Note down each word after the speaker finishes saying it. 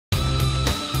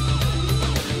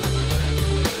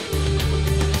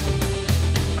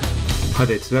Hi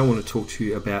there, today I want to talk to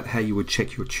you about how you would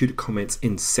check your tutor comments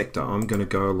in SEQTA. I'm going to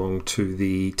go along to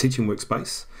the teaching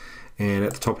workspace, and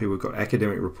at the top here we've got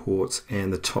academic reports,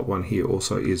 and the top one here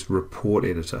also is report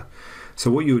editor. So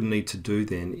what you would need to do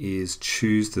then is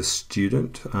choose the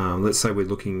student. Let's say we're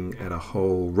looking at a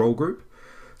whole role group.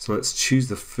 So let's choose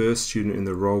the first student in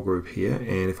the role group here,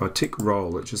 and if I tick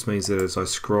role, it just means that as I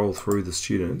scroll through the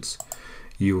students,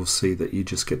 you will see that you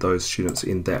just get those students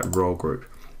in that role group.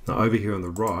 Now over here on the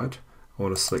right, I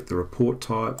want to select the report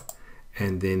type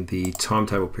and then the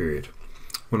timetable period.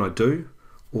 When I do,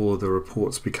 all of the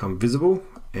reports become visible,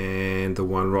 and the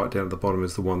one right down at the bottom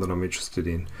is the one that I'm interested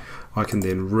in. I can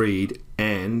then read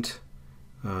and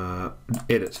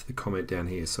edit the comment down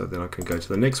here. So then I can go to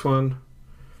the next one,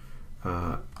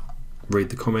 read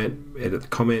the comment, edit the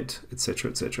comment,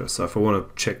 etc, etc. So if I want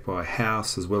to check by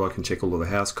house as well, I can check all of the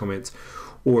house comments,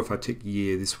 or if I tick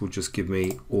year, this will just give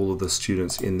me all of the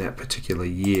students in that particular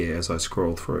year as I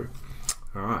scroll through.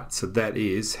 Alright, so that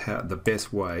is the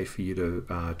best way for you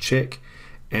to check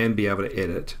and be able to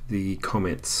edit the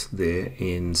comments there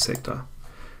in SEQTA.